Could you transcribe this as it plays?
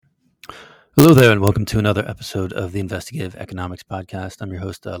Hello there, and welcome to another episode of the Investigative Economics Podcast. I'm your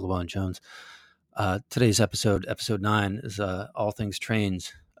host, Llewellyn Jones. Today's episode 9, is all things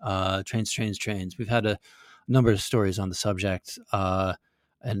trains. Trains. We've had a number of stories on the subject,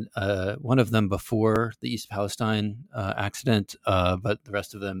 and one of them before the East Palestine accident, but the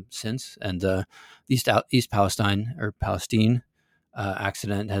rest of them since. And the East Palestine or Palestine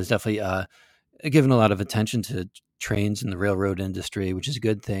accident has definitely given a lot of attention to trains in the railroad industry, which is a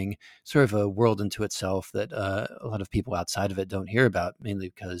good thing. Sort of a world into itself that a lot of people outside of it don't hear about, mainly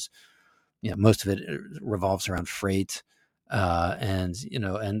because most of it revolves around freight, and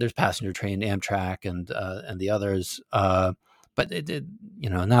there's passenger train, Amtrak, and the others. But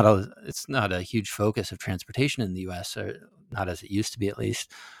it's not a huge focus of transportation in the U.S., or not as it used to be, at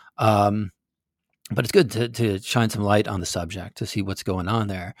least. But it's good to shine some light on the subject to see what's going on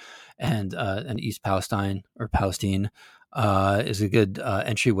there, and East Palestine or Palestine is a good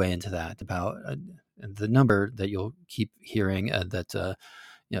entryway into that. About the number that you'll keep hearing that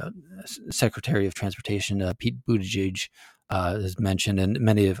Secretary of Transportation Pete Buttigieg has mentioned, and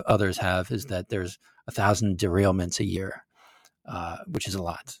many of others have, is that there's 1,000 derailments a year, which is a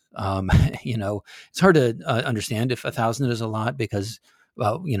lot. It's hard to understand if 1,000 is a lot because,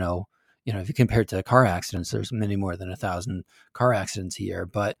 well, if you compare it to car accidents, there's many more than 1,000 car accidents a year.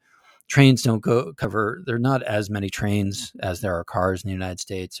 But trains don't cover. There are not as many trains as there are cars in the United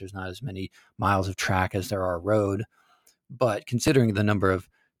States. There's not as many miles of track as there are road. But considering the number of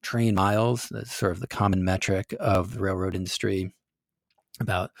train miles, that's sort of the common metric of the railroad industry.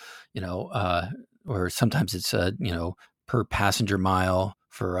 About or sometimes it's per passenger mile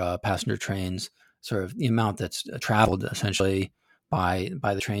for passenger trains, sort of the amount that's traveled essentially by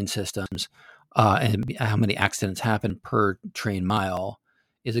the train systems, and how many accidents happen per train mile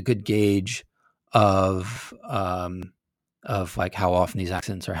is a good gauge of like how often these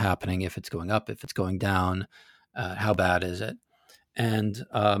accidents are happening, if it's going up, if it's going down, how bad is it. And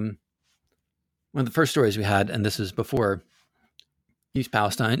one of the first stories we had, and this is before East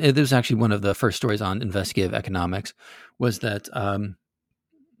Palestine, it was actually one of the first stories on investigative economics, was that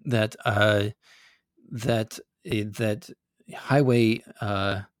highway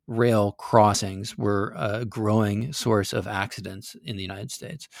rail crossings were a growing source of accidents in the United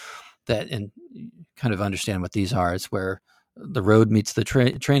States. And kind of understand what these are. It's where the road meets the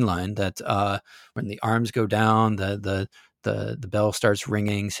train line. That when the arms go down, the bell starts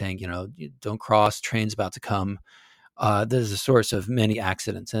ringing, saying, don't cross, train's about to come. This is a source of many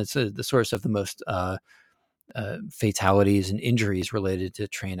accidents, and it's the source of the most fatalities and injuries related to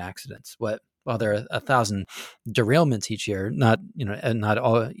train accidents. While there are 1,000 derailments each year, not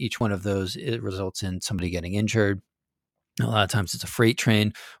each one of those, it results in somebody getting injured. A lot of times it's a freight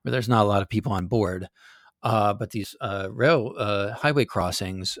train where there's not a lot of people on board. But these highway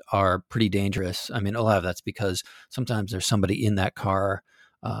crossings are pretty dangerous. I mean, a lot of that's because sometimes there's somebody in that car.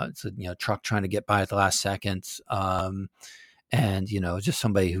 It's a truck trying to get by at the last second, and just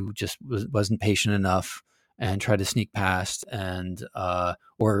somebody who just wasn't patient enough and tried to sneak past. And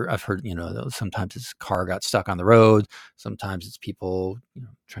or I've heard sometimes this car got stuck on the road. Sometimes it's people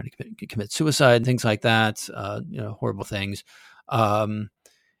trying to commit suicide, things like that. Horrible things. And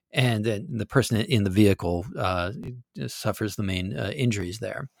then the person in the vehicle suffers the main injuries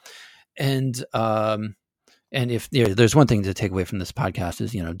there. And if there's one thing to take away from this podcast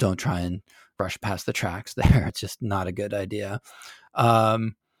is, don't try and brush past the tracks there. It's just not a good idea.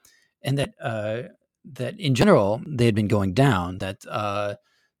 And that in general, they had been going down, that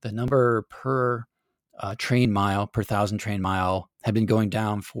the number per train mile, per 1,000 train mile, had been going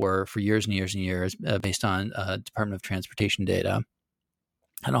down for years and years and years, based on Department of Transportation data.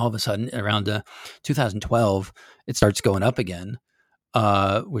 And all of a sudden, around 2012, it starts going up again,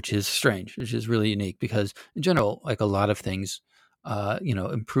 which is strange, which is really unique, because in general, like a lot of things,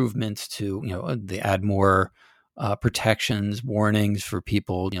 improvements to, they add more protections, warnings for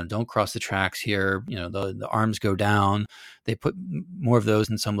people, don't cross the tracks here, the arms go down. They put more of those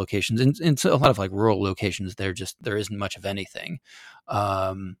in some locations. In a lot of like rural locations, there isn't much of anything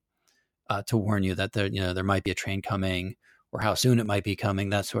to warn you that there might be a train coming, or how soon it might be coming,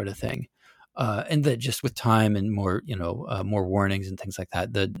 that sort of thing. And that just with time and more, more warnings and things like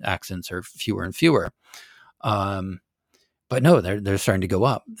that, the accidents are fewer and fewer. But no, they're starting to go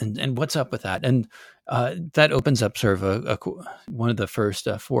up. And what's up with that? And that opens up sort of one of the first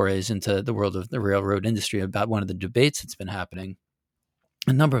forays into the world of the railroad industry, about one of the debates that's been happening.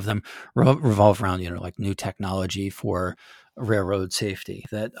 A number of them revolve around, like new technology for railroad safety.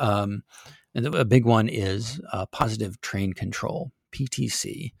 That and a big one is positive train control,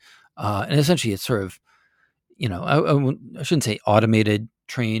 PTC. And essentially it's sort of, I shouldn't say automated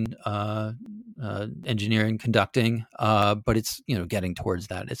train engineering conducting, but it's getting towards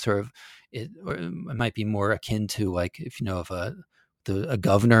that. It's sort of it might be more akin to like if you know of a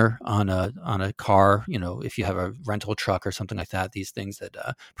governor on a car. If you have a rental truck or something like that, these things that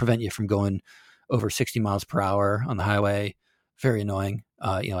prevent you from going over 60 miles per hour on the highway. Very annoying.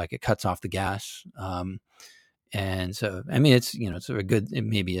 Like it cuts off the gas. And so, I mean, it's it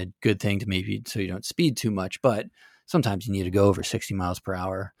may be a good thing to maybe so you don't speed too much, but sometimes you need to go over 60 miles per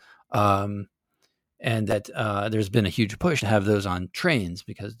hour. And that there's been a huge push to have those on trains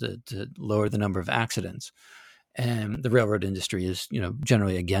because to lower the number of accidents. And the railroad industry is,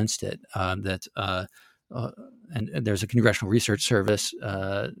 generally against it. And there's a Congressional Research Service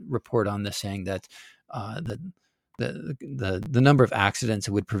report on this saying that the number of accidents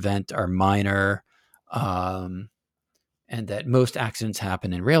it would prevent are minor, and that most accidents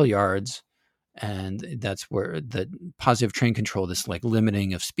happen in rail yards, and that's where the positive train control, this like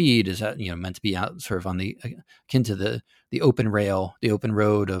limiting of speed, is that meant to be out sort of on the akin to the open rail, the open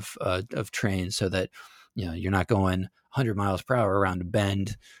road of trains, so that you're not going 100 miles per hour around a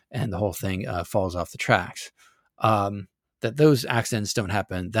bend and the whole thing falls off the tracks. That those accidents don't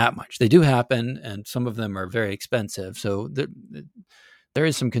happen that much. They do happen, and some of them are very expensive. So there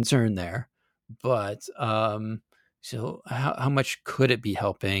is some concern there. But so how much could it be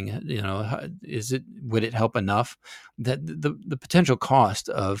helping? Would it help enough? That the potential cost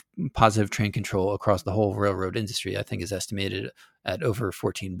of positive train control across the whole railroad industry, I think, is estimated at over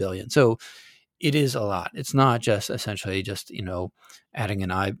 $14 billion. So it is a lot. It's not just essentially just adding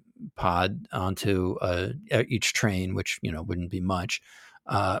an iPod onto each train, which wouldn't be much.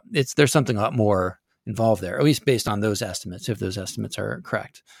 There's something a lot more involved there, at least based on those estimates, if those estimates are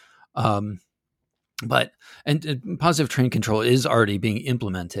correct. But positive train control is already being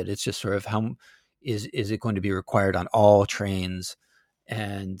implemented. It's just sort of how is it going to be required on all trains,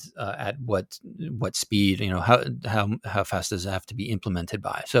 and at what speed? How fast does it have to be implemented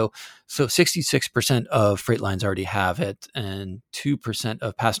by? So 66% of freight lines already have it, and 2%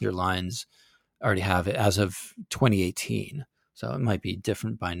 of passenger lines already have it as of 2018. So it might be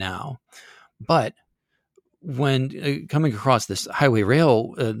different by now, but when coming across this highway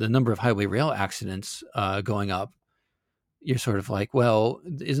rail, the number of highway rail accidents going up, you're sort of like, well,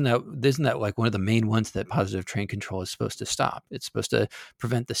 isn't that like one of the main ones that positive train control is supposed to stop? It's supposed to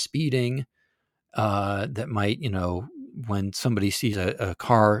prevent the speeding that might, when somebody sees a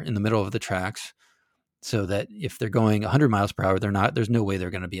car in the middle of the tracks, so that if they're going 100 miles per hour, there's no way they're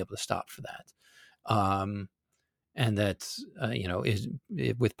going to be able to stop for that. And that's,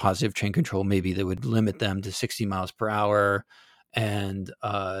 with positive train control, maybe they would limit them to 60 miles per hour, and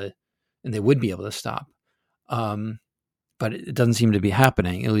they would be able to stop. But it doesn't seem to be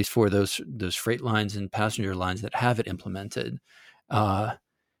happening, at least for those freight lines and passenger lines that have it implemented.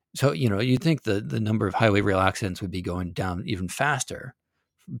 So, you'd think the number of highway rail accidents would be going down even faster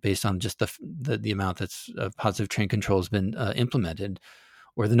based on just the amount that's positive train control has been implemented,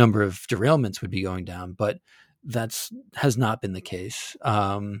 or the number of derailments would be going down. But has not been the case.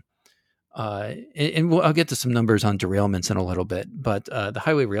 And I'll get to some numbers on derailments in a little bit, but the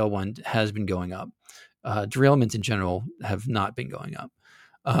highway rail one has been going up. Derailments in general have not been going up.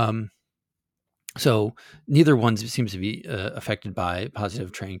 So neither one seems to be affected by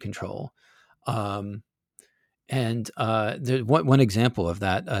positive train control. And there's one example of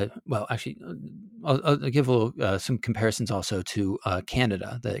that. Well, actually, I'll give a little some comparisons also to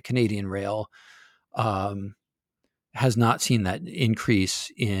Canada. The Canadian rail has not seen that increase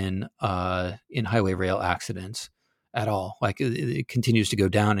in highway rail accidents at all. Like it continues to go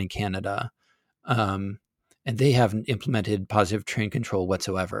down in Canada, and they haven't implemented positive train control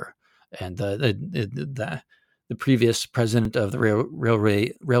whatsoever. And the previous president of the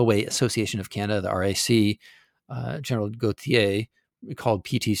Railway Association of Canada, the RAC, General Gauthier, called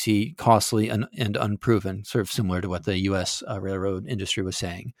PTC costly and unproven, sort of similar to what the U.S. Railroad industry was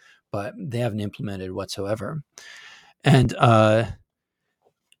saying, but they haven't implemented whatsoever. And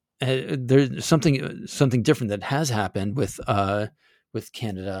there's something different that has happened with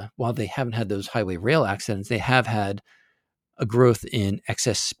Canada. While they haven't had those highway rail accidents, they have had a growth in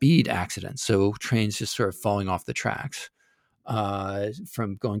excess speed accidents. So trains just sort of falling off the tracks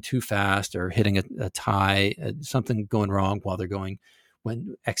from going too fast or hitting a tie, something going wrong while they're going,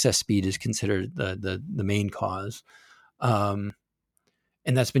 when excess speed is considered the main cause. And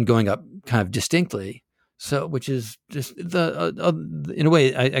that's been going up kind of distinctly. So, which is just in a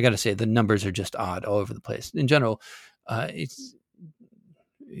way, I got to say, the numbers are just odd all over the place. In general, it's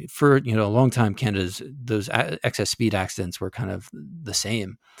for a long time, those excess speed accidents were kind of the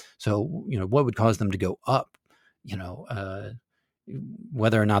same. So, what would cause them to go up?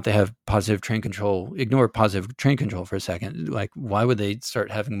 whether or not they have positive train control, ignore positive train control for a second. Like, why would they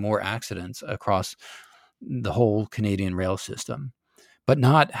start having more accidents across the whole Canadian rail system, but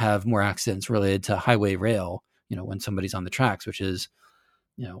not have more accidents related to highway rail, when somebody's on the tracks, which is,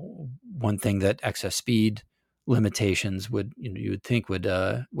 one thing that excess speed limitations would, you would think would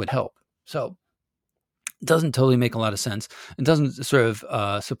help. So it doesn't totally make a lot of sense. It doesn't sort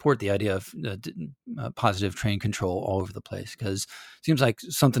of support the idea of positive train control all over the place, because it seems like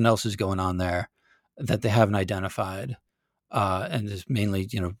something else is going on there that they haven't identified. And is mainly,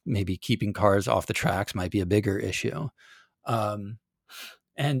 maybe keeping cars off the tracks might be a bigger issue. And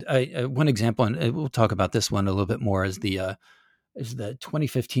one example, and we'll talk about this one a little bit more, is the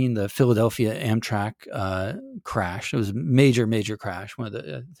 2015, the Philadelphia Amtrak crash. It was a major, major crash. I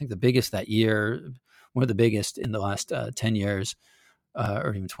think the biggest that year, one of the biggest in the last 10 years,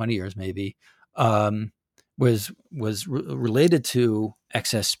 or even 20 years maybe, was related to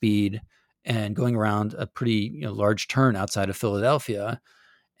excess speed and going around a pretty large turn outside of Philadelphia.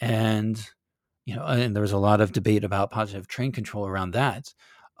 And, and there was a lot of debate about positive train control around that.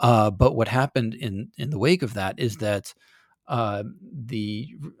 But what happened in the wake of that is that a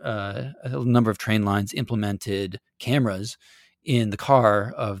number of train lines implemented cameras in the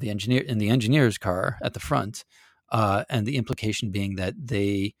car of the engineer, in the engineer's car at the front. And the implication being that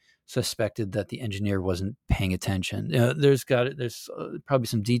they suspected that the engineer wasn't paying attention. There's probably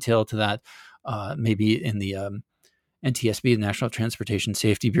some detail to that, maybe in the NTSB, the National Transportation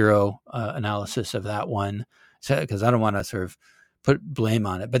Safety Bureau analysis of that one, because I don't want to sort of put blame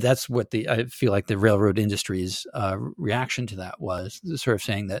on it, but that's what I feel like the railroad industry's reaction to that was, sort of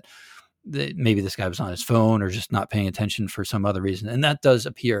saying that maybe this guy was on his phone or just not paying attention for some other reason. And that does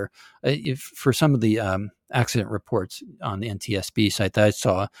appear for some of the accident reports on the NTSB site that I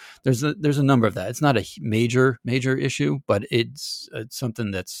saw, there's a number of that. It's not a major issue, but it's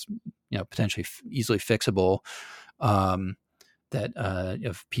something that's, potentially easily fixable. That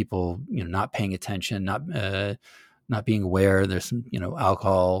of people, not paying attention, not being aware, there's some,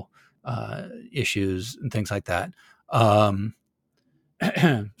 alcohol issues and things like that.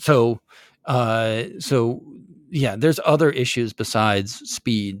 So yeah, there's other issues besides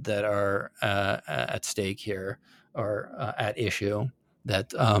speed that are at stake here, or at issue.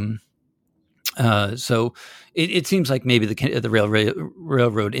 That so it seems like maybe the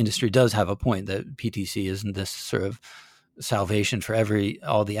railroad industry does have a point, that PTC isn't this sort of salvation for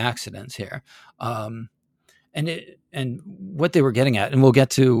all the accidents here, and what they were getting at, and we'll get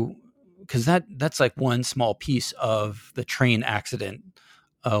to, because that's like one small piece of the train accident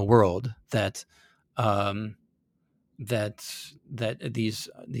world that the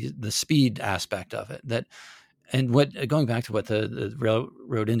speed aspect of it, that, and what, going back to what the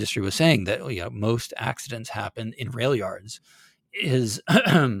railroad industry was saying, that most accidents happen in rail yards, is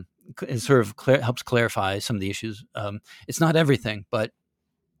it sort of helps clarify some of the issues. It's not everything, but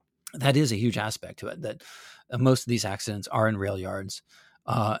that is a huge aspect to it, that most of these accidents are in rail yards,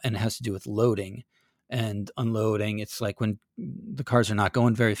 and it has to do with loading and unloading. It's like when the cars are not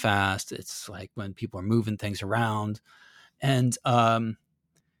going very fast. It's like when people are moving things around. And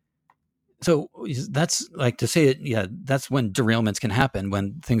so that's like to say it. Yeah, that's when derailments can happen,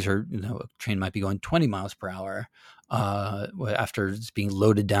 when things are, a train might be going 20 miles per hour after it's being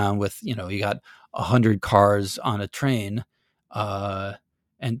loaded down with, you got 100 cars on a train,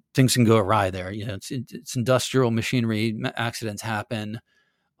 and things can go awry there. It's industrial machinery, accidents happen.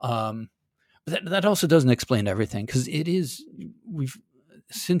 But that also doesn't explain everything, because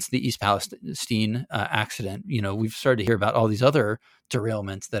since the East Palestine accident, we've started to hear about all these other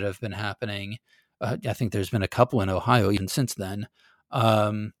derailments that have been happening. I think there's been a couple in Ohio even since then.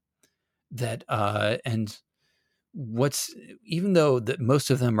 And even though that most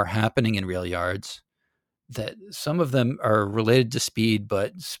of them are happening in rail yards, that some of them are related to speed,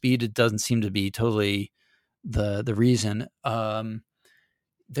 but speed, it doesn't seem to be totally the reason.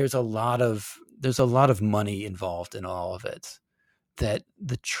 There's a lot of money involved in all of it, that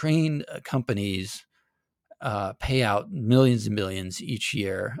the train companies pay out millions and millions each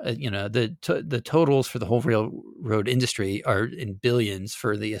year. The totals for the whole railroad industry are in billions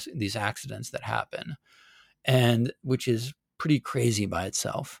for these accidents that happen, and which is pretty crazy by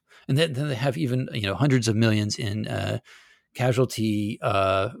itself. And then they have even hundreds of millions in casualty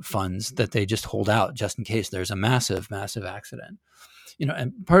funds that they just hold out just in case there's a massive accident.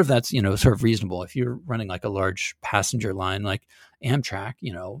 And part of that's, sort of reasonable. If you're running like a large passenger line like Amtrak,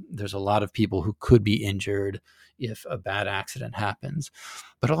 there's a lot of people who could be injured if a bad accident happens.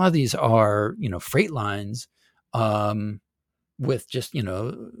 But a lot of these are, freight lines with just, they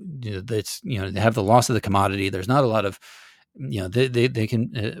have the loss of the commodity. There's not a lot of they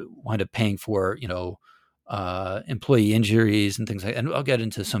can wind up paying for, employee injuries and things like that. And I'll get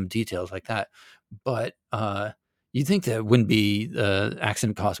into some details like that. But you'd think that wouldn't be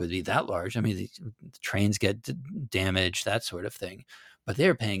accident costs would be that large. I mean, the trains get damaged, that sort of thing. But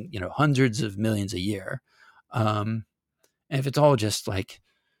they're paying, hundreds of millions a year. And if it's all just like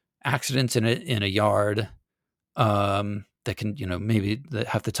accidents in a yard, that can, maybe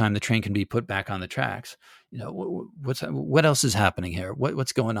half the time the train can be put back on the tracks. What else is happening here?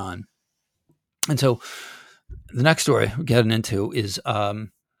 What's going on? And so the next story we're getting into is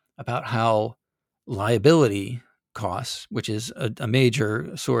about how liability costs, which is a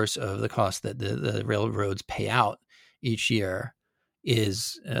major source of the cost that the railroads pay out each year,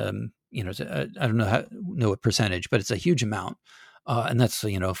 is I don't know what percentage, but it's a huge amount, and that's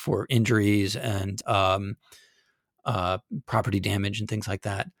for injuries and property damage and things like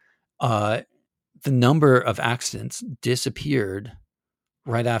that. The number of accidents disappeared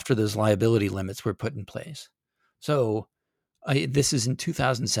right after those liability limits were put in place. So this is in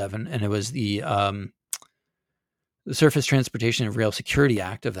 2007, and it was the Surface Transportation and Rail Security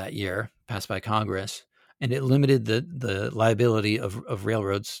Act of that year, passed by Congress, and it limited the liability of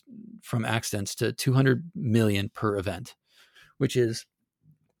railroads from accidents to $200 million per event, which is,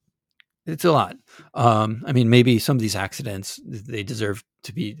 it's a lot. I mean, maybe some of these accidents, they deserve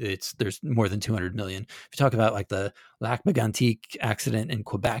to be, there's more than 200 million. If you talk about like the Lac-Mégantic accident in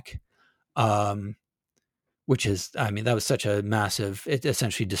Quebec, which is, I mean, that was such a massive, it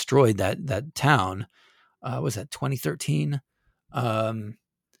essentially destroyed that town. Was that 2013?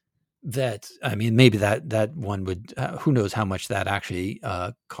 That, I mean, maybe that one would, who knows how much that actually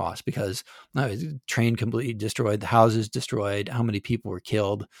cost, because train completely destroyed, the houses destroyed, how many people were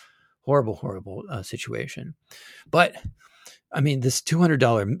killed. Horrible situation. But I mean, this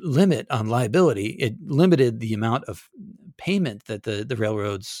 $200 limit on liability, it limited the amount of payment that the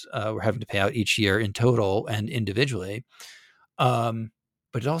railroads were having to pay out each year in total and individually. But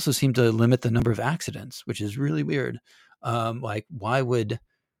it also seemed to limit the number of accidents, which is really weird. Like, why would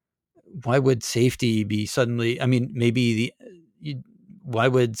safety be suddenly, I mean, why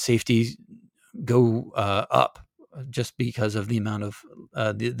would safety go up just because of the amount of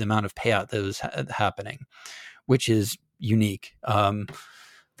the amount of payout that was happening, which is unique.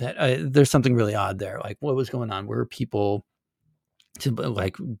 There's something really odd there. Like, what was going on? Were people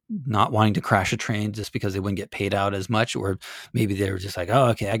like not wanting to crash a train just because they wouldn't get paid out as much, or maybe they were just like, oh,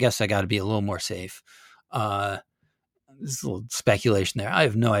 okay, I guess I got to be a little more safe. There's a little speculation there. I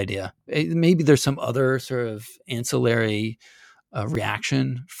have no idea. Maybe there's some other sort of ancillary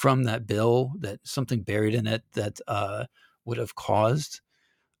reaction from that bill, that something buried in it that would have caused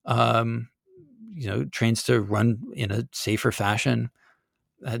trains to run in a safer fashion.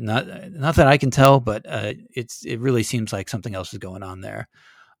 Not that I can tell, but it really seems like something else is going on there.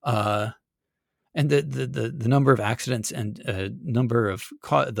 And the number of accidents and number of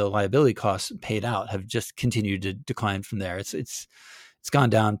the liability costs paid out have just continued to decline from there. It's gone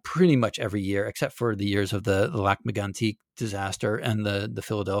down pretty much every year, except for the years of the Lac-Mégantic disaster and the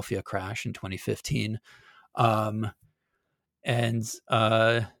Philadelphia crash in 2015. And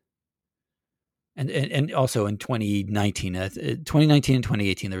also in 2019 and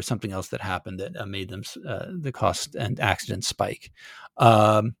 2018, there was something else that happened that made them the cost and accidents spike.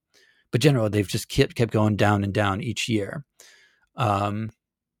 But generally, they've just kept going down and down each year. And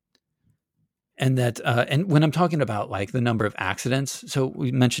when I'm talking about like the number of accidents, so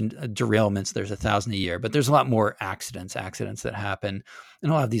we mentioned derailments, there's 1,000 a year, but there's a lot more accidents that happen.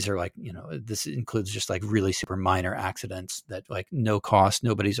 And a lot of these are like, this includes just like really super minor accidents that like no cost,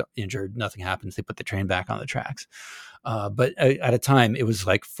 nobody's injured, nothing happens. They put the train back on the tracks. But at a time, it was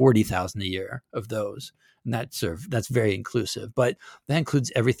like 40,000 a year of those. And that's very inclusive, but that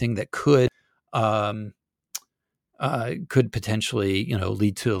includes everything that could potentially,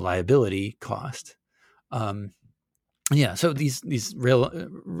 lead to a liability cost. So these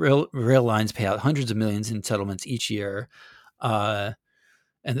rail lines pay out hundreds of millions in settlements each year, and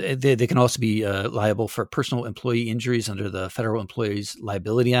they can also be liable for personal employee injuries under the Federal Employees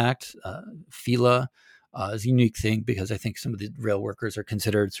Liability Act. FELA is a unique thing because I think some of the rail workers are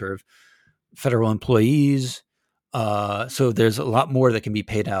considered sort of federal employees. So there's a lot more that can be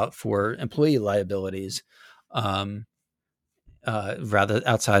paid out for employee liabilities. Rather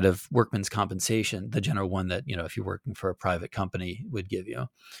outside of workman's compensation, the general one that, if you're working for a private company would give you.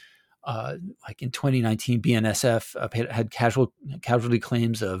 Like in 2019, BNSF had casualty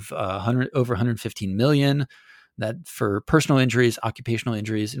claims of over 115 million, that for personal injuries, occupational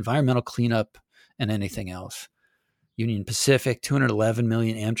injuries, environmental cleanup, and anything else. Union Pacific, 211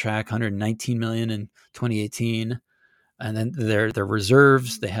 million, Amtrak, 119 million in 2018. And then their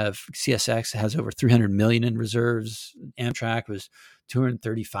reserves, they have CSX has over 300 million in reserves. Amtrak was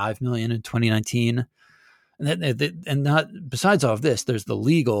 235 million in 2019. And not besides all of this, there's the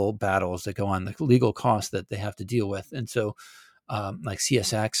legal battles that go on, the legal costs that they have to deal with. And so, like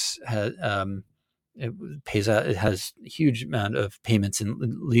CSX has, it pays out, it has a huge amount of payments in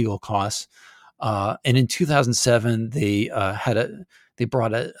legal costs. And in 2007, they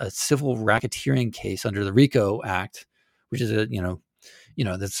brought a civil racketeering case under the RICO Act, which is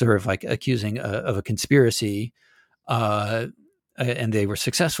that's sort of like accusing of a conspiracy, and they were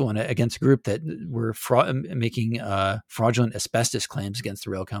successful in it against a group that were making fraudulent asbestos claims against the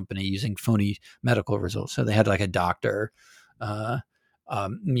rail company using phony medical results. So they had like a doctor,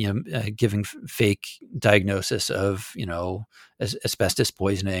 giving fake diagnosis of asbestos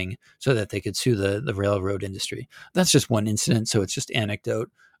poisoning so that they could sue the railroad industry. That's just one incident, so it's just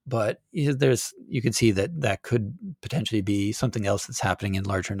anecdote. But you can see that could potentially be something else that's happening in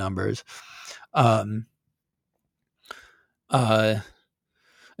larger numbers. I've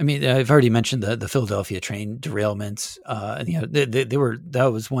already mentioned the Philadelphia train derailments.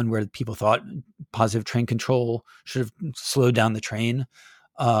 That was one where people thought positive train control should have slowed down the train.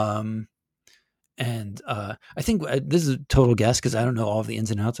 I think this is a total guess because I don't know all of the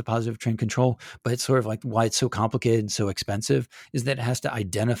ins and outs of positive train control, but it's sort of like why it's so complicated and so expensive is that it has to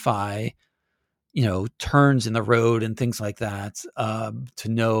identify, turns in the road and things like that,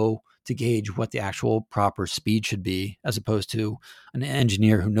 to gauge what the actual proper speed should be, as opposed to an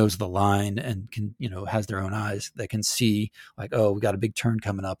engineer who knows the line and can, has their own eyes that can see like, oh, we got a big turn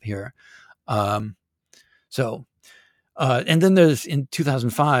coming up here. And then in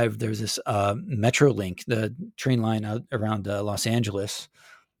 2005, there's this Metrolink, the train line out around Los Angeles,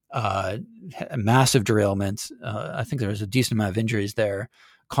 a massive derailment. I think there was a decent amount of injuries there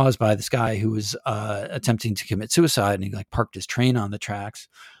caused by this guy who was attempting to commit suicide, and he parked his train on the tracks.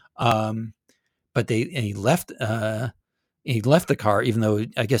 But he left the car, even though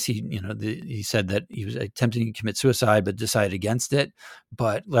I guess he said that he was attempting to commit suicide, but decided against it,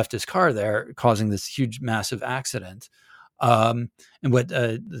 but left his car there, causing this huge, massive accident. And what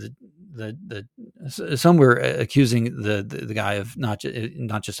some were accusing the guy of not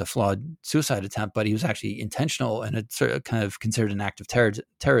just a flawed suicide attempt, but he was actually intentional, and it's sort of kind of considered an act of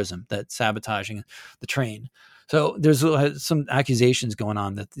terrorism, that sabotaging the train. So there's some accusations going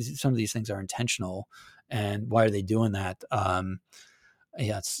on that some of these things are intentional, and why are they doing that?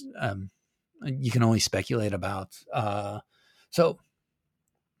 It's you can only speculate about. So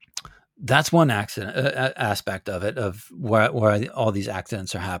that's one aspect of it, of why all these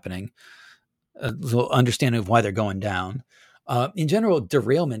accidents are happening. A little understanding of why they're going down. In general,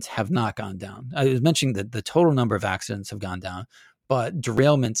 derailments have not gone down. I was mentioning that the total number of accidents have gone down, but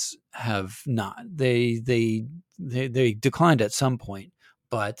derailments have not. They declined at some point,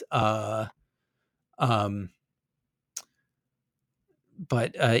 but in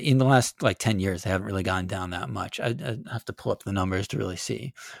the last 10 years, they haven't really gone down that much. I have to pull up the numbers to really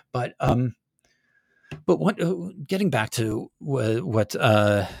see. But getting back to what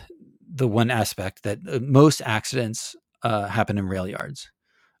the one aspect that most accidents happen in rail yards,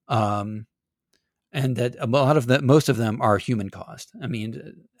 and that most of them are human caused. I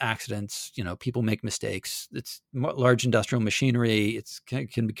mean, accidents, people make mistakes. It's large industrial machinery. It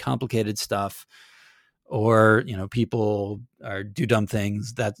can be complicated stuff. Or people do dumb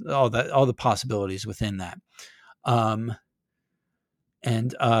things. That's all the possibilities within that, but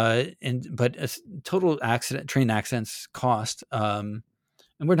total train accidents cost, and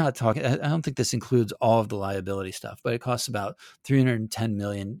we're not talking. I don't think this includes all of the liability stuff, but it costs about $310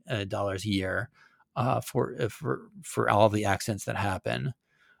 million a year for all of the accidents that happen,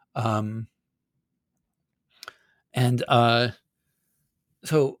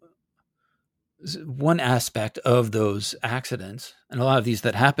 so. One aspect of those accidents, and a lot of these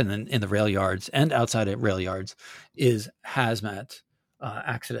that happen in the rail yards and outside of rail yards, is hazmat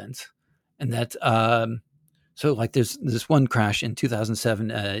accidents. And that, there's this one crash in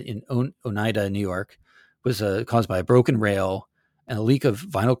 2007 in Oneida, New York, was caused by a broken rail and a leak of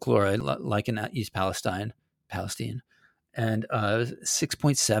vinyl chloride, like in East Palestine, and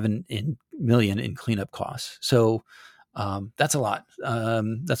 6.7 million in cleanup costs. So that's a lot.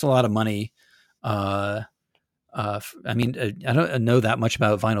 That's a lot of money. I don't know that much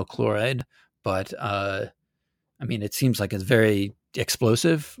about vinyl chloride, but it seems like it's very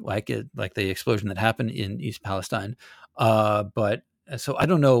explosive, like the explosion that happened in East Palestine. But so I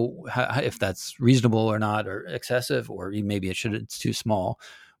don't know if that's reasonable or not, or excessive, or maybe it's too small.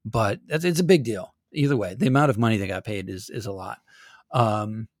 But it's a big deal either way. The amount of money they got paid is a lot,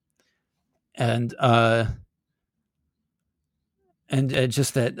 And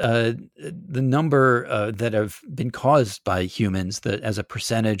just that the number that have been caused by humans, that as a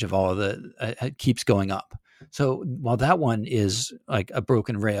percentage of all of the keeps going up. So while that one is like a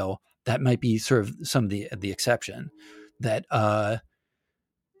broken rail, that might be sort of some of the exception. That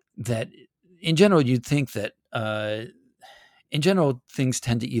that in general you'd think that in general things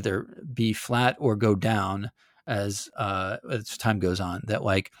tend to either be flat or go down as time goes on. That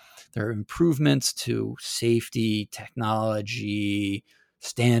like there are improvements to safety, technology,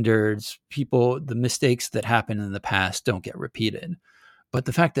 standards. The mistakes that happen in the past don't get repeated. But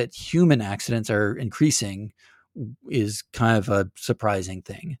the fact that human accidents are increasing is kind of a surprising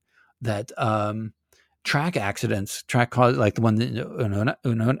thing. That track accidents, track cause like the one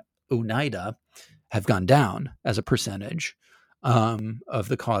in Oneida, have gone down as a percentage of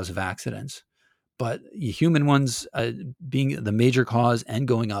the cause of accidents. But human ones being the major cause and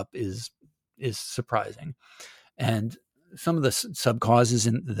going up is surprising. And some of the sub causes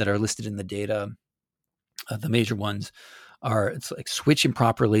that are listed in the data, the major ones are it's like switch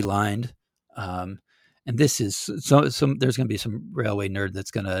improperly lined. And this is there's going to be some railway nerd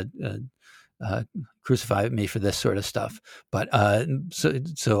that's going to crucify me for this sort of stuff. But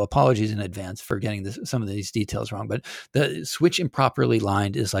so apologies in advance for getting some of these details wrong. But the switch improperly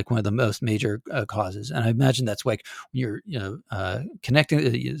lined is like one of the most major causes. And I imagine that's like when you're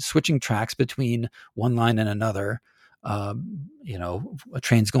connecting, switching tracks between one line and another. A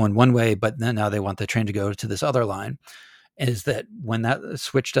train's going one way, but then now they want the train to go to this other line. Is that when that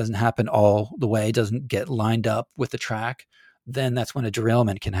switch doesn't happen all the way, doesn't get lined up with the track, then that's when a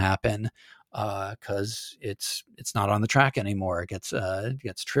derailment can happen because it's not on the track anymore. It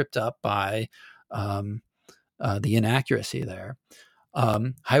gets tripped up by the inaccuracy there.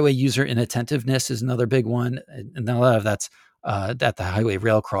 Highway user inattentiveness is another big one, and a lot of that's at the highway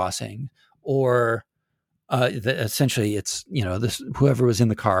rail crossing, or essentially it's whoever was in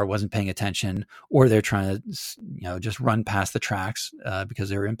the car wasn't paying attention, or they're trying to just run past the tracks because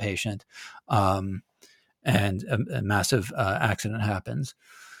they're impatient, and a massive accident happens.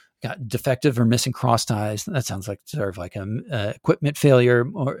 Got defective or missing cross ties. That sounds like sort of like a equipment failure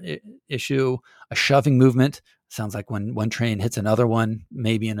or issue. A shoving movement sounds like when one train hits another one,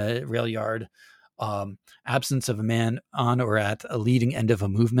 maybe in a rail yard. Absence of a man on or at a leading end of a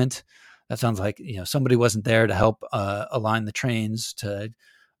movement. That sounds like somebody wasn't there to help align the trains to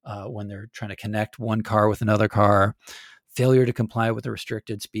when they're trying to connect one car with another car. Failure to comply with the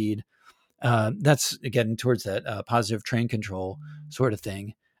restricted speed. That's getting towards that positive train control sort of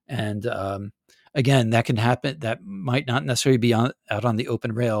thing. And again, that can happen. That might not necessarily be out on the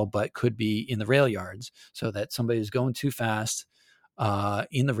open rail, but could be in the rail yards, so that somebody is going too fast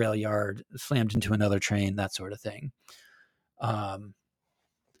in the rail yard, slammed into another train, that sort of thing.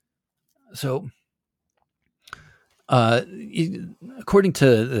 So according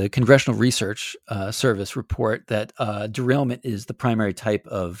to the Congressional Research Service report, that derailment is the primary type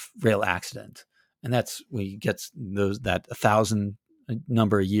of rail accident. And that's we get that 1,000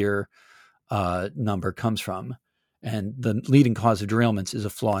 number a year number comes from. And the leading cause of derailments is a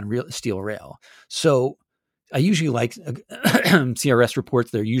flaw in steel rail. So I usually like CRS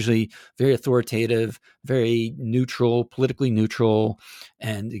reports. They're usually very authoritative, very neutral, politically neutral,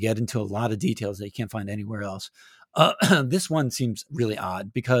 and get into a lot of details that you can't find anywhere else. This one seems really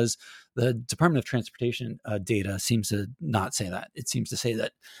odd because the Department of Transportation data seems to not say that. It seems to say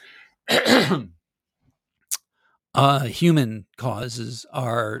that human causes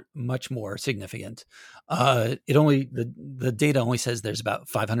are much more significant. The data only says there's about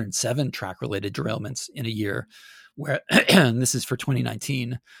 507 track-related derailments in a year, where and this is for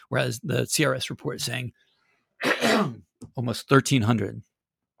 2019, whereas the CRS report is saying almost 1,300.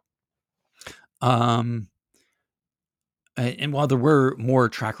 And while there were more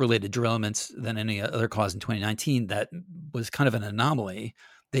track-related derailments than any other cause in 2019, that was kind of an anomaly.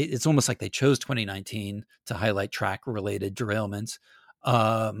 It's almost like they chose 2019 to highlight track-related derailments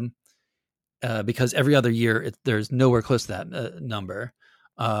because every other year there's nowhere close to that number.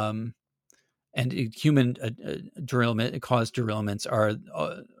 And human caused derailments are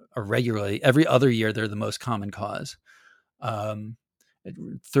regularly, every other year, they're the most common cause. 33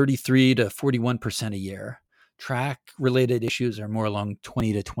 to 41% a year. Track-related issues are more along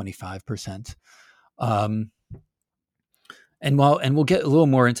 20 to 25%. And we'll get a little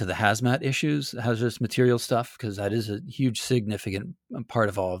more into the hazmat issues, hazardous material stuff, because that is a huge, significant part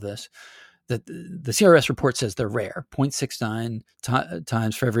of all of this. That the CRS report says they're rare, 0.69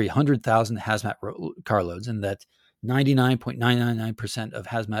 times for every 100,000 hazmat carloads, and that 99.999% of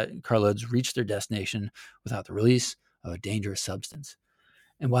hazmat carloads reach their destination without the release of a dangerous substance.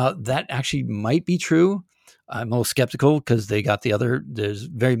 And while that actually might be true, I'm a little skeptical because they got there's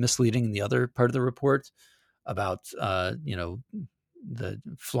very misleading in the other part of the report about, the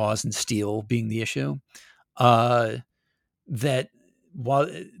flaws in steel being the issue. That while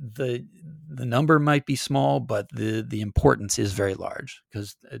the number might be small, but the importance is very large,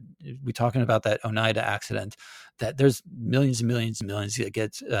 because we're talking about that Oneida accident, that there's millions and millions and millions that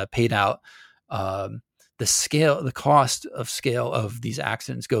gets paid out. The cost of scale of these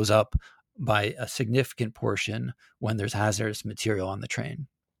accidents goes up by a significant portion when there's hazardous material on the train.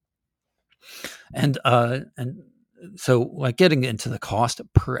 And so, like, getting into the cost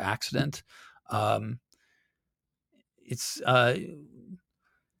per accident, it's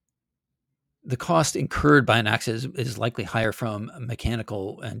the cost incurred by an accident is likely higher from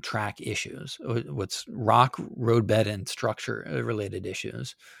mechanical and track issues, what's rock, roadbed, and structure related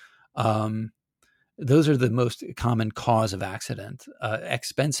issues. Those are the most common cause of accident,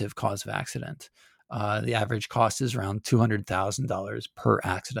 expensive cause of accident. The average cost is around $200,000 per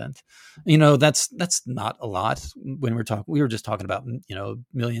accident. That's not a lot when we were just talking about,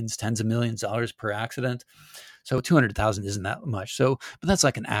 millions, tens of millions of dollars per accident. So 200,000 isn't that much. So, but that's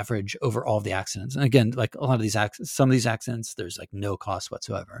like an average over all of the accidents. And again, like a lot of these some of these accidents, there's like no cost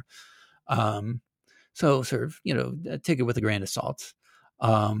whatsoever. So sort of, take it with a grain of salt.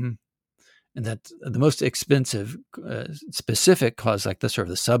 And that the most expensive specific cause, like the sort of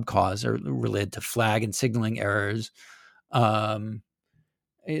the sub cause, are related to flag and signaling errors. And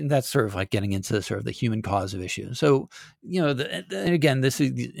that's sort of like getting into sort of the human cause of issues. So, again, this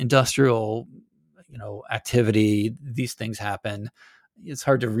is the industrial, activity. These things happen. It's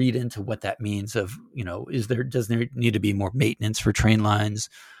hard to read into what that means of, does there need to be more maintenance for train lines?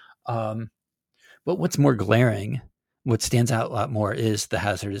 But what's more glaring, what stands out a lot more, is the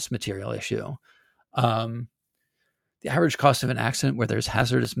hazardous material issue. The average cost of an accident where there's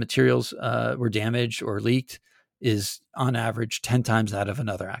hazardous materials were damaged or leaked is on average 10 times that of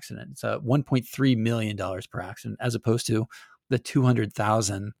another accident. It's $1.3 million per accident, as opposed to the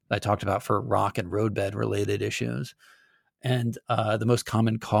 200,000 I talked about for rock and roadbed related issues. And the most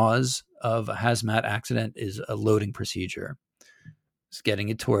common cause of a hazmat accident is a loading procedure. It's getting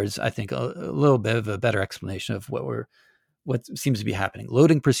it towards, I think, a little bit of a better explanation of what seems to be happening.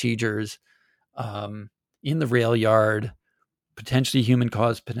 Loading procedures in the rail yard, potentially human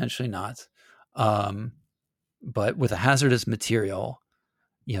cause, potentially not. But with a hazardous material,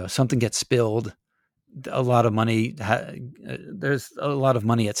 something gets spilled, a lot of money, there's a lot of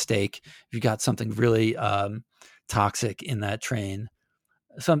money at stake. If you've got something really toxic in that train,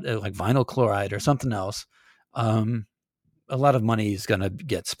 something like vinyl chloride or something else, a lot of money is going to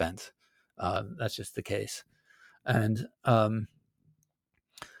get spent. That's just the case. And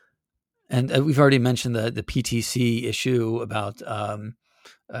we've already mentioned the PTC issue about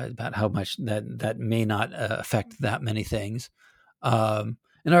how much that may not affect that many things.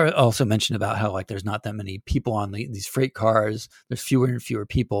 And I also mentioned about how, like, there's not that many people on these freight cars. There's fewer and fewer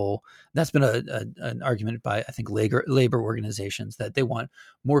people. That's been an argument by, I think, labor organizations, that they want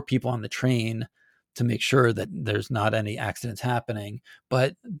more people on the train to make sure that there's not any accidents happening.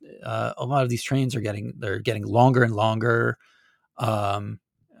 But a lot of these trains are getting longer and longer, and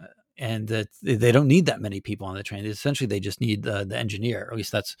that they don't need that many people on the train. Essentially, they just need the engineer. Or at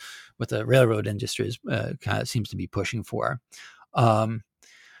least that's what the railroad industry is kind of seems to be pushing for.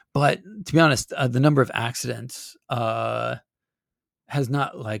 But to be honest, the number of accidents has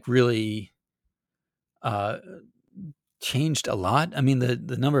not really changed a lot. I mean,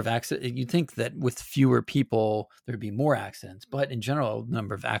 the number of accidents, you'd think that with fewer people, there'd be more accidents. But in general, the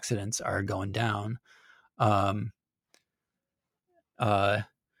number of accidents are going down. While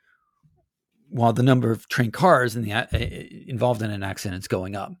the number of train cars involved in an accident is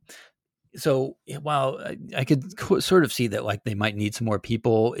going up. So while I could sort of see that, like, they might need some more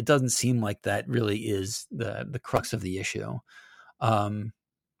people, it doesn't seem like that really is the crux of the issue. I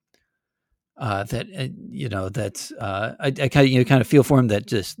kind of feel for him that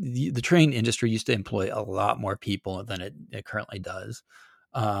just the train industry used to employ a lot more people than it currently does,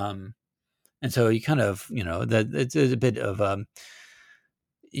 and so you kind of that it's a bit of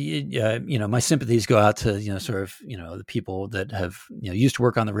my sympathies go out to, the people that have, used to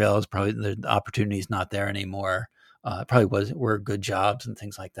work on the rails. Probably the opportunity is not there anymore. Probably were good jobs and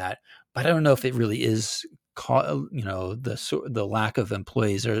things like that. But I don't know if it really is, the lack of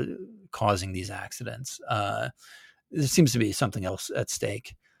employees are causing these accidents. There seems to be something else at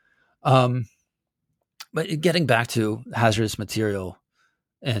stake. But getting back to hazardous material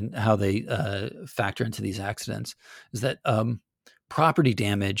and how they factor into these accidents, is that property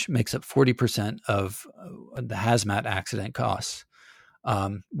damage makes up 40% of the hazmat accident costs.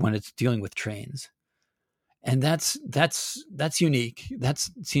 when it's dealing with trains. And that's unique. That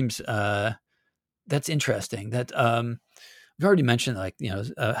seems that's interesting. That we've already mentioned, like,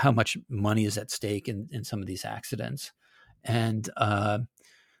 how much money is at stake in some of these accidents, and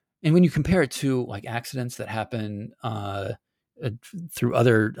when you compare it to like accidents that happen through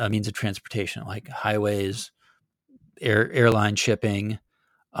other means of transportation, like highways, airline shipping,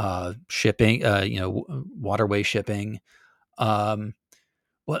 waterway shipping.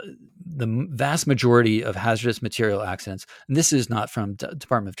 Well, the vast majority of hazardous material accidents, and this is not from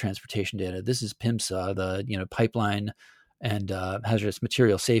Department of Transportation data. This is PIMSA, the Pipeline and Hazardous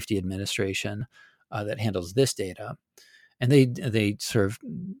Material Safety Administration, that handles this data, and they sort of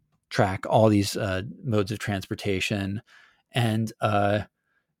track all these modes of transportation, and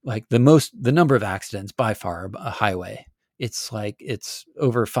like the number of accidents by far a highway. It's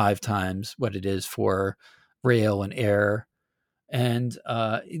over 5 times what it is for rail and air. And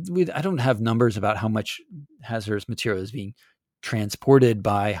I don't have numbers about how much hazardous material is being transported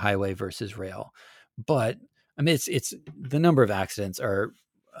by highway versus rail, but I mean, it's the number of accidents are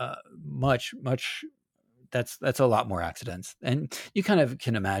much. That's a lot more accidents, and you kind of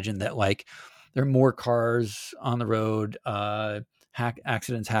can imagine that, like, there are more cars on the road.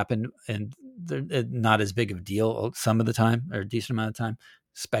 Accidents happen, and they're not as big of a deal some of the time, or a decent amount of time.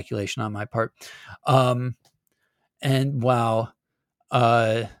 Speculation on my part. And while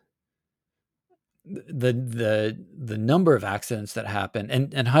the number of accidents that happen,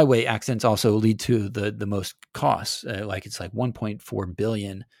 and highway accidents also lead to the most costs, like it's like 1.4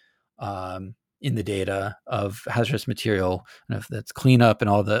 billion in the data of hazardous material, and if that's cleanup and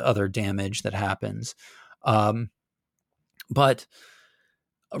all the other damage that happens. But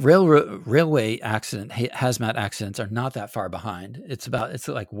railway hazmat accidents are not that far behind. It's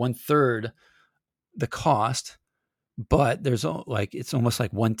like 1/3 the cost, but there's it's almost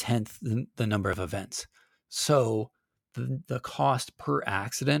like 1/10 the number of events. So the cost per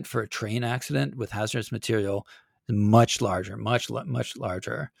accident for a train accident with hazardous material is much larger, much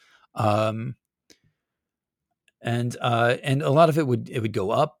larger. And a lot of it would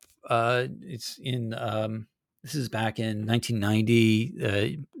go up. It's in this is back in 1990.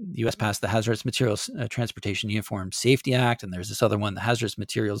 The U.S. passed the Hazardous Materials Transportation Uniform Safety Act, and there's this other one, the Hazardous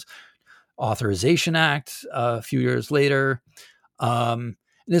Materials Authorization Act, a few years later. And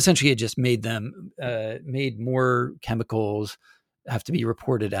essentially, it just made more chemicals have to be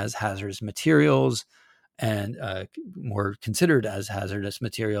reported as hazardous materials, and more considered as hazardous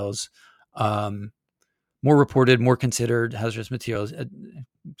materials. More reported, more considered hazardous materials,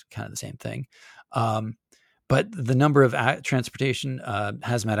 kind of the same thing. But the number of transportation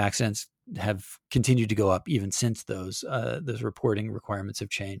hazmat accidents have continued to go up even since those reporting requirements have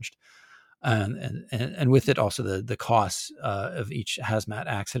changed. And with it also the costs of each hazmat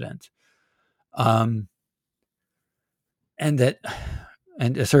accident.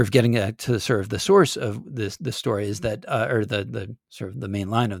 And sort of getting to sort of the source of this story is that, or the sort of the main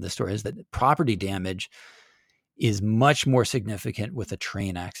line of the story is that property damage is much more significant with a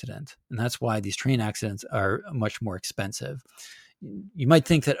train accident. And that's why these train accidents are much more expensive. You might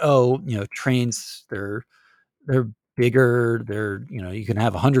think that, trains, they're bigger. You can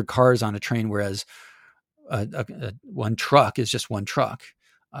have 100 cars on a train, whereas one truck is just one truck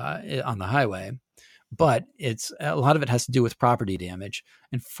on the highway. But a lot of it has to do with property damage,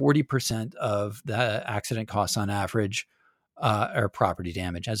 and 40% of the accident costs on average are property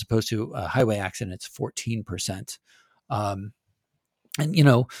damage, as opposed to a highway accident, it's 14%. And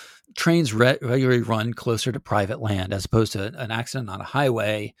trains regularly run closer to private land, as opposed to an accident on a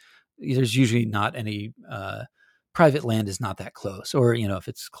highway. There's usually not any private land is not that close, or if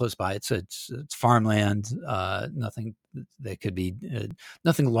it's close by, it's farmland. Nothing that could be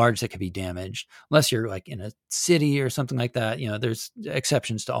nothing large that could be damaged, unless you're like in a city or something like that. There's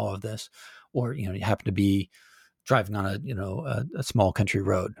exceptions to all of this, or you happen to be driving on a small country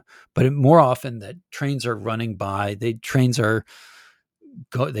road. But more often that trains are running by, they can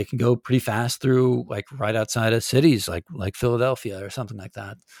go pretty fast through, like right outside of cities like Philadelphia or something like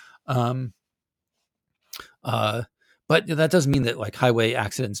that. But that doesn't mean that like highway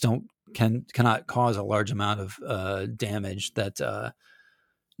accidents cannot cause a large amount of damage. That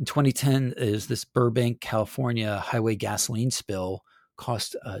in 2010 is this Burbank, California highway gasoline spill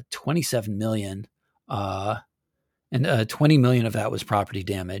cost $27 million, and 20 million of that was property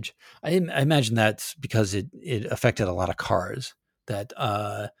damage. I imagine that's because it affected a lot of cars. That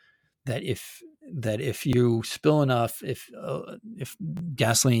if you spill enough, if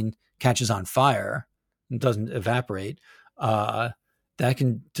gasoline catches on fire and doesn't evaporate, that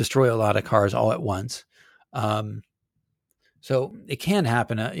can destroy a lot of cars all at once. So it can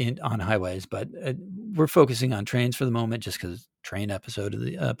happen on highways, but we're focusing on trains for the moment just because train episode of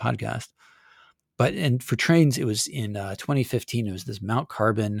the podcast. But and for trains, it was in 2015. It was this Mount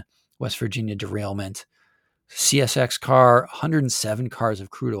Carbon, West Virginia derailment. CSX car, 107 cars of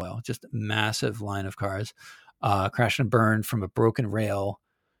crude oil, just a massive line of cars, crashed and burned from a broken rail.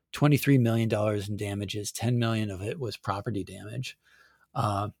 $23 million in damages. 10 million of it was property damage.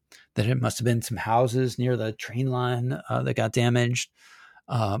 That it must have been some houses near the train line that got damaged.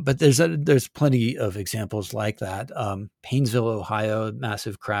 But there's plenty of examples like that. Painesville, Ohio,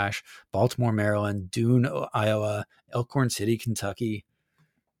 massive crash. Baltimore, Maryland. Dune, Iowa. Elkhorn City, Kentucky.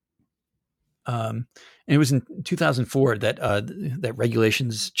 And it was in 2004 that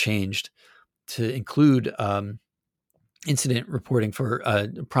regulations changed to include incident reporting for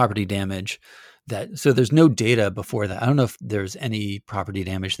property damage. So there's no data before that. I don't know if there's any property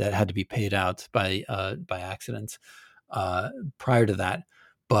damage that had to be paid out by accidents prior to that,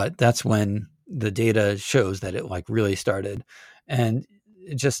 but that's when the data shows that it like really started. And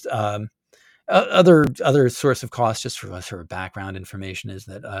it just other source of cost, just for sort of background information, is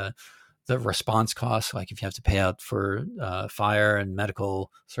that the response costs, like if you have to pay out for fire and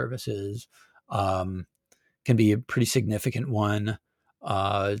medical services, can be a pretty significant one.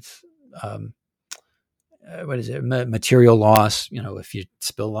 What is it? Material loss. If you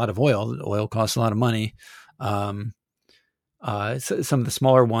spill a lot of oil, the oil costs a lot of money. So some of the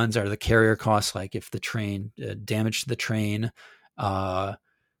smaller ones are the carrier costs, like if the train damage to the train. And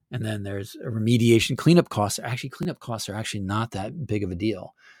then there's a remediation. Cleanup costs are actually not that big of a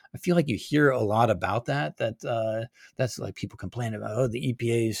deal. I feel like you hear a lot about that's like people complain about, the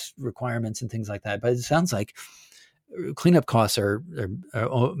EPA's requirements and things like that. But it sounds like cleanup costs are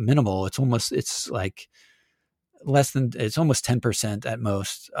minimal. It's almost 10% at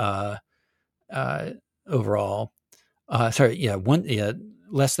most overall. Less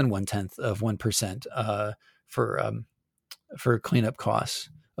than 1/10 of 1% for cleanup costs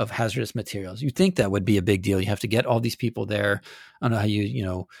of hazardous materials. You'd think that would be a big deal. You have to get all these people there. I don't know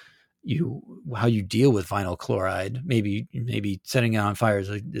how you deal with vinyl chloride. Maybe setting it on fire is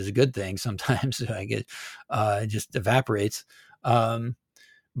a good thing sometimes. I get it just evaporates.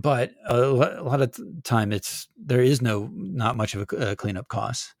 But a lot of time there is not much of a cleanup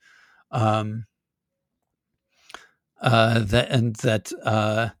cost.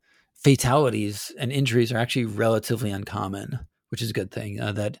 Fatalities and injuries are actually relatively uncommon, which is a good thing.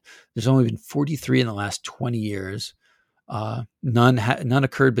 That there's only been 43 in the last 20 years. None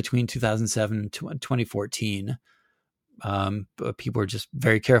occurred between 2007 and 2014. But people are just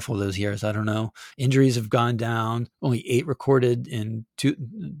very careful those years. I don't know. Injuries have gone down. Only 8 recorded in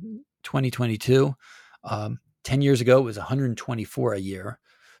 2022. 10 years ago, it was 124 a year.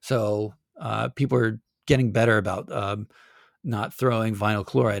 So people are getting better about not throwing vinyl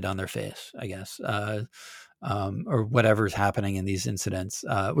chloride on their face, I guess, or whatever's happening in these incidents,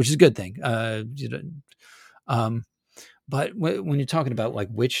 which is a good thing. But when you're talking about like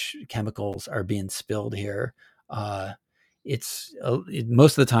which chemicals are being spilled here, most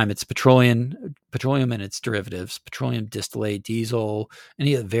of the time it's petroleum and its derivatives, petroleum distillate, diesel,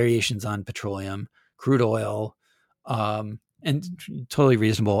 any of the variations on petroleum, crude oil, and totally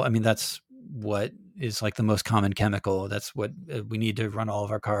reasonable. I mean, that's what is like the most common chemical. That's what we need to run all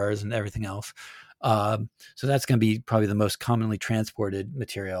of our cars and everything else. So that's going to be probably the most commonly transported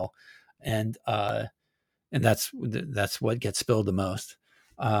material, and that's what gets spilled the most.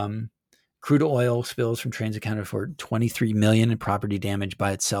 Crude oil spills from trains accounted for 23 million in property damage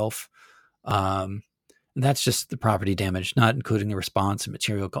by itself. And that's just the property damage, not including the response and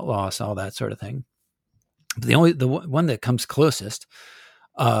material loss, all that sort of thing. But the one that comes closest,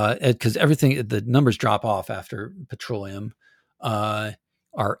 because the numbers drop off after petroleum, are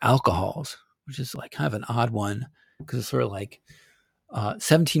alcohols, which is like kind of an odd one because it's sort of like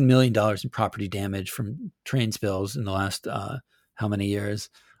 $17 million in property damage from train spills in the last how many years.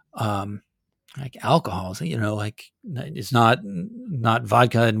 Like alcohols, like it's not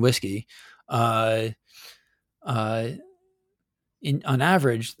vodka and whiskey. On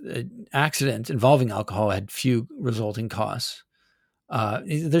average, accidents involving alcohol had few resulting costs.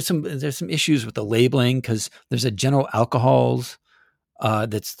 There's some issues with the labeling because there's a general alcohols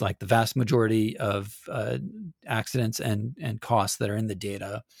that's like the vast majority of accidents and costs that are in the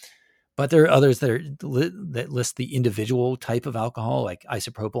data. But there are others that list the individual type of alcohol, like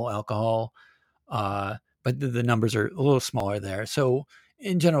isopropyl alcohol. But the numbers are a little smaller there. So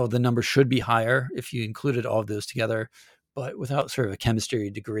in general, the number should be higher if you included all of those together. But without sort of a chemistry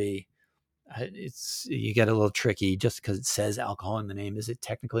degree, you get a little tricky just because it says alcohol in the name. Is it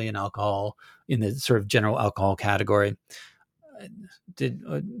technically an alcohol in the sort of general alcohol category? did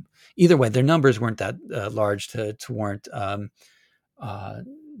either way, their numbers weren't that large to warrant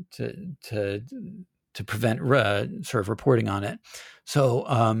to prevent sort of reporting on it.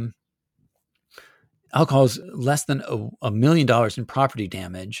 So alcohol's less than $1 million in property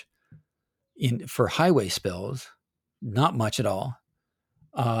damage for highway spills, not much at all.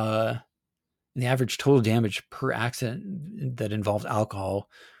 The average total damage per accident that involved alcohol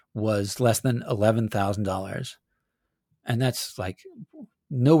was less than $11,000. And that's like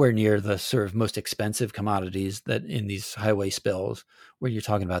nowhere near the sort of most expensive commodities that in these highway spills, where you're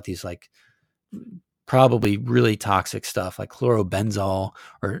talking about these like probably really toxic stuff like chlorobenzol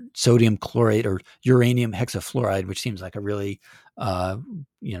or sodium chlorate or uranium hexafluoride, which seems like a really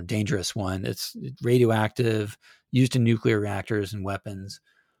dangerous one. It's radioactive, used in nuclear reactors and weapons.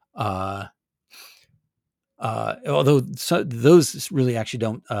 Although those really actually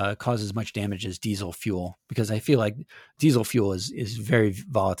don't cause as much damage as diesel fuel, because I feel like diesel fuel is very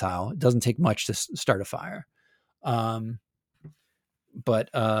volatile. It doesn't take much to start a fire. But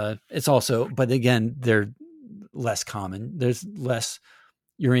again, they're less common. There's less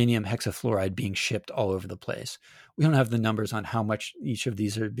uranium hexafluoride being shipped all over the place. We don't have the numbers on how much each of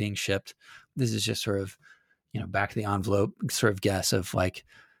these are being shipped. This is just sort of, back of the envelope sort of guess of like,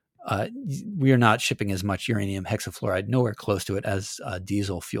 we are not shipping as much uranium hexafluoride, nowhere close to it as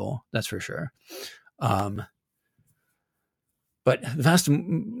diesel fuel. That's for sure. But the vast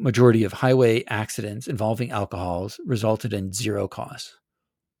majority of highway accidents involving alcohols resulted in zero costs.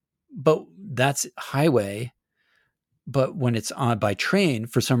 But that's highway. But when it's on by train,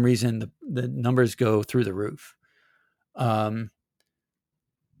 for some reason, the numbers go through the roof. Large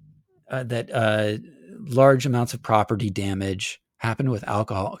amounts of property damage happened with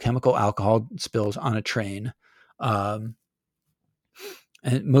chemical alcohol spills on a train. And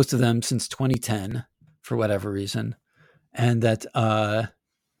most of them since 2010, for whatever reason. And that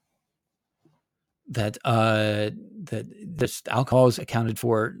this alcohol has accounted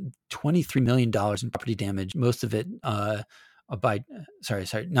for $23 million in property damage. Most of it not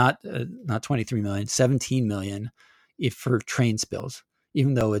 23 million, 17 million for train spills,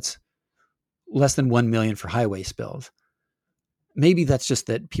 even though it's less than 1 million for highway spills. Maybe that's just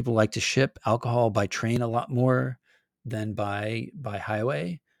that people like to ship alcohol by train a lot more than by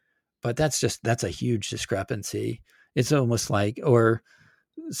highway, but that's a huge discrepancy. It's almost like, or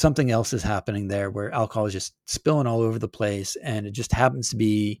something else is happening there where alcohol is just spilling all over the place and it just happens to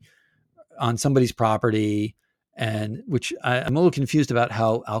be on somebody's property, and which I'm a little confused about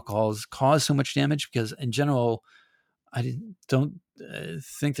how alcohols cause so much damage, because in general, I don't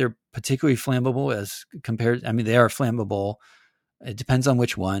think they're particularly flammable as compared. I mean, they are flammable. It depends on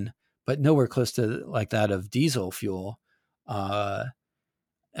which one, but nowhere close to like that of diesel fuel.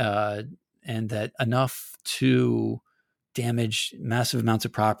 And that enough to damage massive amounts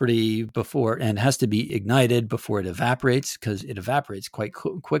of property before, and has to be ignited before it evaporates, because it evaporates quite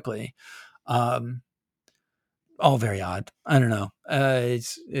quickly. All very odd. I don't know.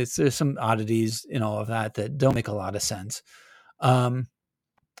 There's some oddities in all of that don't make a lot of sense. But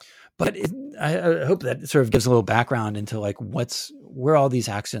I hope that sort of gives a little background into like where all these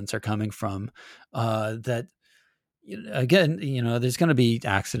accidents are coming from. That again, there's going to be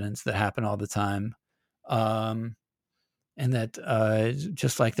accidents that happen all the time, and that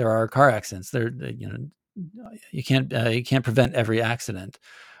just like there are car accidents, you can't prevent every accident.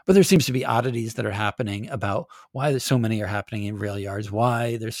 But there seems to be oddities that are happening about why there's so many are happening in rail yards,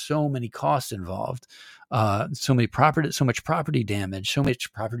 why there's so many costs involved, so much property damage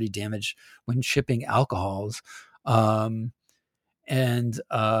when shipping alcohols, and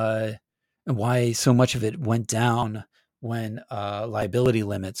why so much of it went down when liability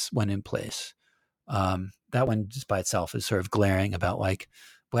limits went in place. That one just by itself is sort of glaring about like,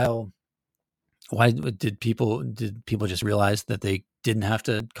 well, why did people just realize that they didn't have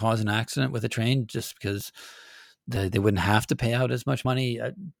to cause an accident with a train just because they wouldn't have to pay out as much money?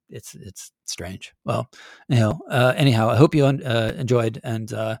 It's strange. Well, anyhow, I hope you enjoyed,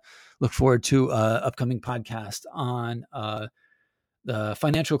 and look forward to upcoming podcast on the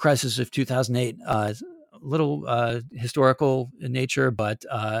financial crisis of 2008. A little historical in nature, but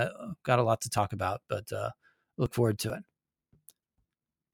got a lot to talk about. But look forward to it.